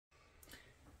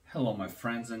Hello my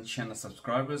friends and channel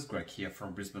subscribers, Greg here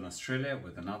from Brisbane, Australia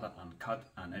with another uncut,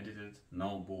 unedited,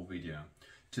 no bull video.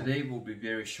 Today will be a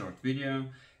very short video.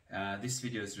 This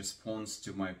video is response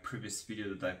to my previous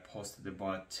video that I posted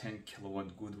about 10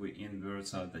 kilowatt Goodway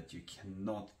inverter that you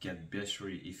cannot get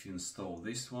battery if you install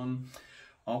this one.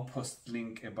 I'll post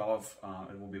link above,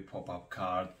 it will be pop-up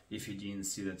card if you didn't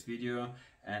see that video,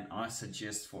 and I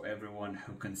suggest for everyone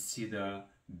who consider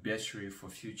battery for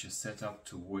future setup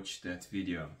to watch that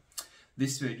video.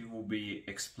 This video will be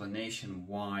explanation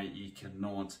why you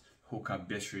cannot hook up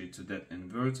battery to that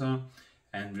inverter,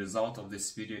 and result of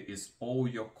this video is all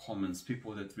your comments,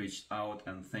 people that reached out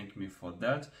and thank me for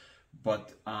that,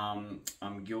 but I'm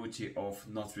guilty of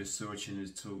not researching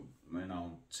it to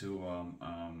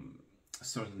a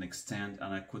certain extent,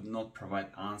 and I could not provide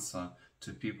answer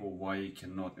to people why you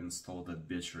cannot install that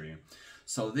battery.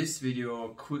 So this video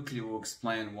quickly will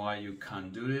explain why you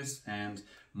can't do this, and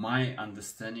my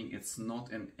understanding, it's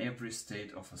not in every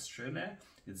state of Australia.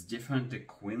 It's different in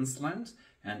Queensland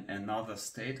and another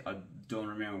state, I don't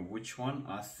remember which one.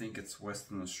 I think it's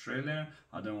Western Australia.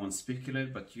 I don't want to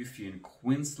speculate, but if you're in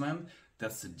Queensland,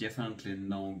 that's definitely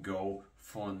no-go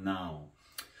for now.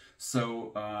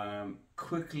 So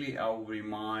quickly I'll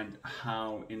remind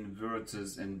how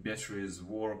inverters and batteries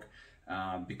work,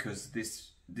 because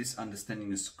this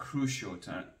understanding is crucial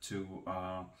to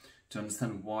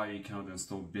understand why you cannot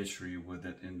install battery with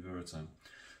that inverter.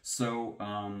 So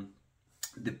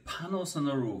the panels on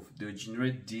the roof, they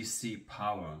generate DC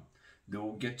power. They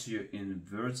will get to your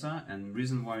inverter, and the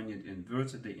reason why you need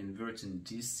inverter, they invert in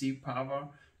DC power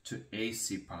to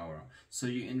AC power. So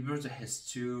your inverter has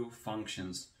two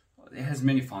functions. It has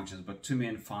many functions, but two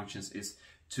main functions is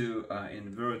to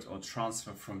invert or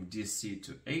transfer from DC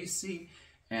to AC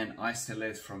and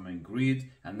isolate from a grid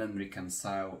and then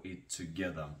reconcile it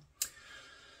together.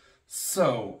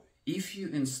 So if you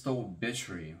install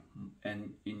battery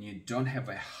and you don't have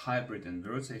a hybrid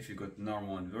inverter, if you got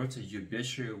normal inverter, your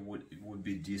battery would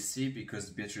be DC, because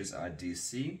batteries are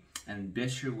DC, and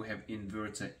battery will have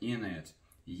inverter in it.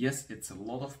 Yes, it's a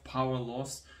lot of power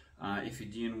loss. If you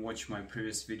didn't watch my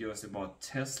previous videos about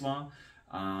Tesla,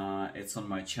 it's on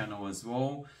my channel as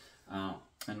well.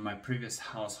 And my previous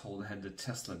household had the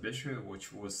Tesla battery,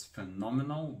 which was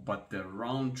phenomenal, but the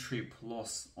round trip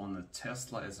loss on the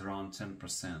Tesla is around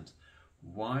 10%.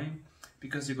 Why?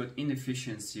 Because you got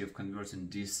inefficiency of converting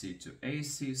DC to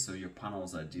AC, so your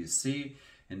panels are DC,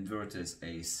 inverters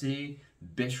AC,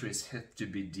 batteries have to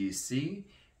be DC,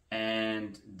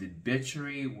 and the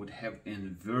battery would have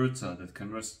inverter that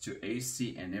converts to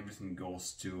AC, and everything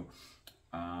goes to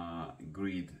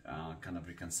grid, kind of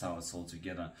reconciles all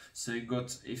together. So you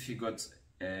got, if you got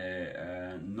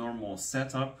a normal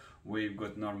setup where you've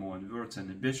got normal inverter and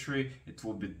a battery, it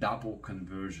will be double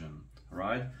conversion,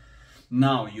 right?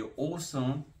 Now you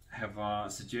also have a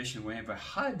situation where you have a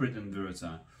hybrid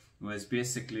inverter, where it's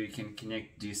basically you can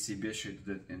connect DC battery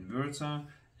to that inverter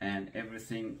and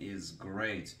everything is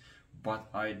great. But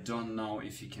I don't know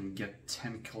if you can get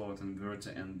 10 kilowatt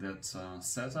inverter in that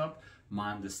setup.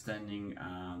 My understanding,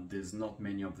 there's not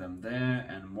many of them there,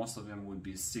 and most of them would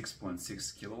be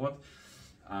 6.6 kilowatt.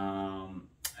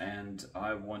 And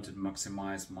I want to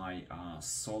maximize my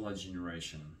solar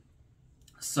generation.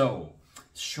 So,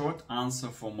 short answer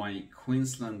for my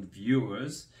Queensland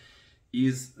viewers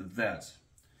is that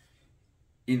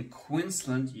in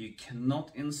Queensland you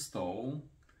cannot install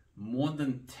more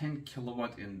than 10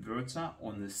 kilowatt inverter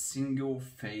on a single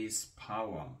phase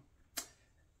power.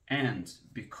 And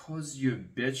because your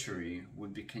battery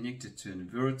would be connected to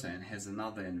inverter and has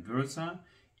another inverter,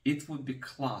 it would be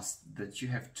classed that you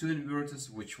have two inverters,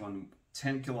 which one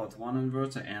 10 kilowatt one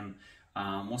inverter, and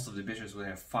most of the batteries will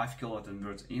have 5 kilowatt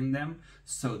inverter in them.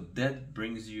 So that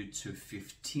brings you to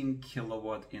 15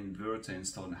 kilowatt inverter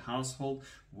installed in a household,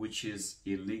 which is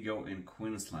illegal in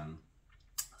Queensland.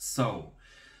 So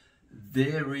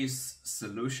there is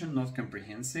solution, not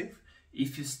comprehensive.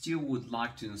 If you still would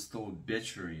like to install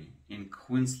battery in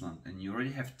Queensland and you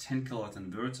already have 10 kilowatt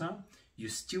inverter, you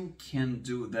still can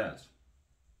do that.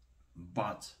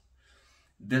 But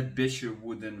that battery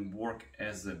wouldn't work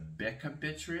as a backup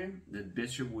battery. That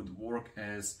battery would work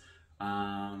as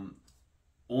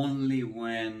only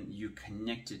when you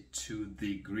connect it to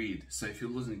the grid. So if you're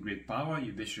losing grid power,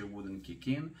 your battery wouldn't kick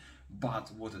in.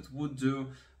 But what it would do,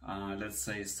 let's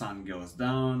say sun goes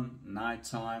down,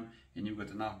 nighttime, and you've got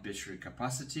enough battery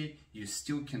capacity, you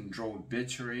still can draw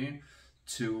battery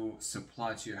to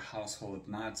supply to your household at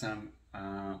nighttime,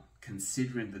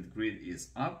 considering that grid is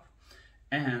up.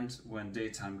 And when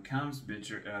daytime comes,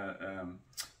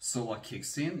 solar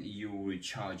kicks in, you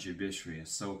recharge your battery.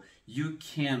 So you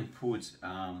can put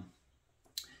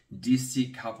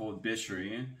DC coupled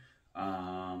battery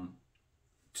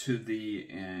to the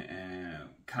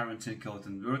current 10 kilowatt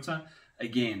inverter.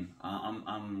 Again,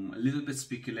 I'm a little bit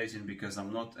speculating because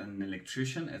I'm not an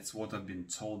electrician. It's what I've been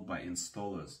told by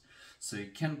installers. So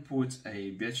you can put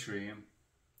a battery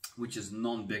which is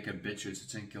non-backup battery to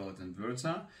 10 kilowatt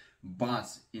inverter,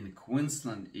 but in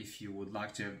Queensland, if you would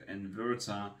like to have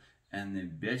inverter and a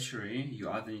battery, you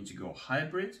either need to go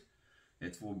hybrid.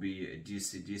 It will be a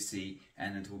DC-DC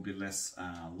and it will be less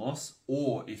loss,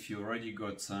 or if you already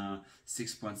got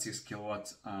 6.6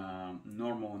 kilowatt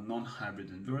normal non-hybrid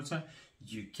inverter,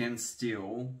 you can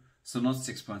still, so not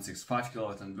 6.6, 5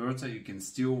 kilowatt inverter, you can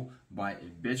still buy a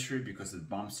battery because it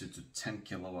bumps you to 10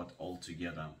 kilowatt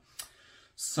altogether.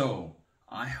 So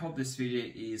I hope this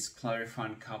video is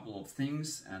clarifying a couple of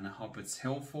things, and I hope it's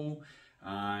helpful.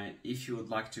 If you would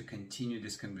like to continue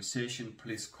this conversation,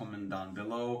 please comment down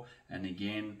below, and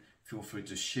again, feel free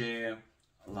to share,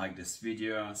 like this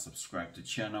video, subscribe to the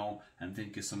channel, and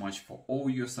thank you so much for all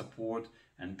your support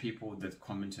and people that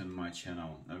comment on my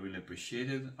channel. I really appreciate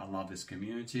it. I love this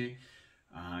community.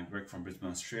 Greg from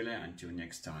Brisbane, Australia. Until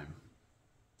next time.